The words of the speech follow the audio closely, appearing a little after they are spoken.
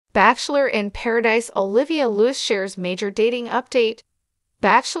Bachelor in Paradise Olivia Lewis shares major dating update.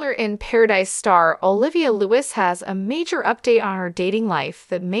 Bachelor in Paradise star Olivia Lewis has a major update on her dating life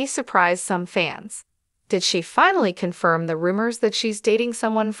that may surprise some fans. Did she finally confirm the rumors that she's dating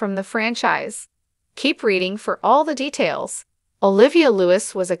someone from the franchise? Keep reading for all the details. Olivia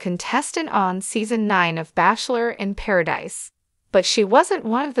Lewis was a contestant on Season 9 of Bachelor in Paradise, but she wasn't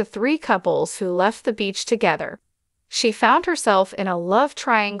one of the three couples who left the beach together. She found herself in a love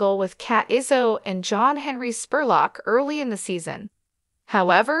triangle with Kat Izzo and John Henry Spurlock early in the season.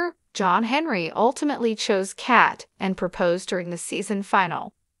 However, John Henry ultimately chose Kat and proposed during the season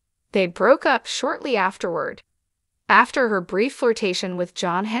final. They broke up shortly afterward. After her brief flirtation with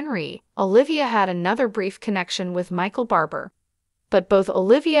John Henry, Olivia had another brief connection with Michael Barber. But both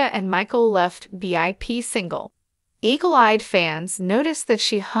Olivia and Michael left BIP single. Eagle-eyed fans noticed that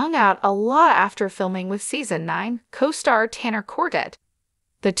she hung out a lot after filming with Season 9 co-star Tanner Cordet.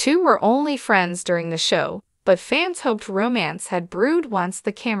 The two were only friends during the show, but fans hoped romance had brewed once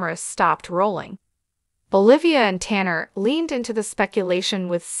the cameras stopped rolling. Olivia and Tanner leaned into the speculation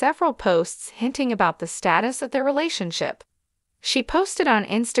with several posts hinting about the status of their relationship. She posted on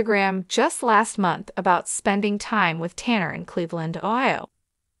Instagram just last month about spending time with Tanner in Cleveland, Ohio.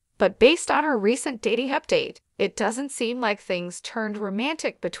 But based on her recent dating update, it doesn't seem like things turned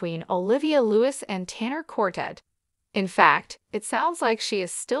romantic between Olivia Lewis and Tanner Cordet. In fact, it sounds like she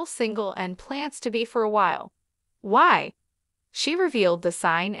is still single and plans to be for a while. Why? She revealed the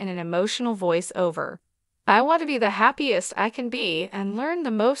sign in an emotional voice-over. "I want to be the happiest I can be and learn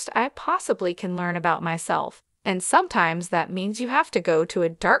the most I possibly can learn about myself. And sometimes that means you have to go to a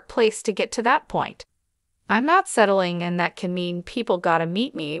dark place to get to that point. I'm not settling, and that can mean people gotta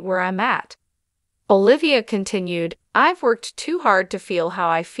meet me where I'm at." Olivia continued, "I've worked too hard to feel how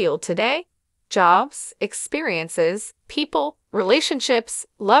I feel today. Jobs, experiences, people, relationships,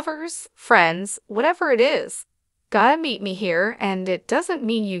 lovers, friends, whatever it is. Gotta meet me here, and it doesn't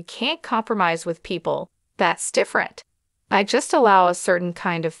mean you can't compromise with people. That's different. I just allow a certain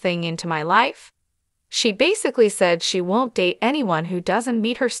kind of thing into my life." She basically said she won't date anyone who doesn't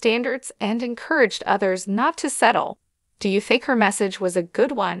meet her standards and encouraged others not to settle. Do you think her message was a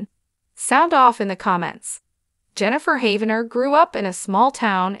good one? Sound off in the comments. Jennifer Havener grew up in a small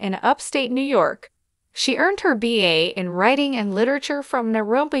town in upstate New York. She earned her BA in Writing and Literature from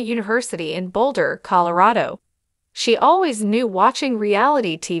Naropa University in Boulder, Colorado. She always knew watching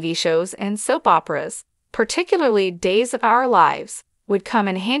reality TV shows and soap operas, particularly Days of Our Lives, would come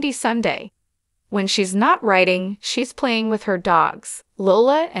in handy someday. When she's not writing, she's playing with her dogs,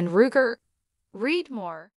 Lola and Ruger. Read more.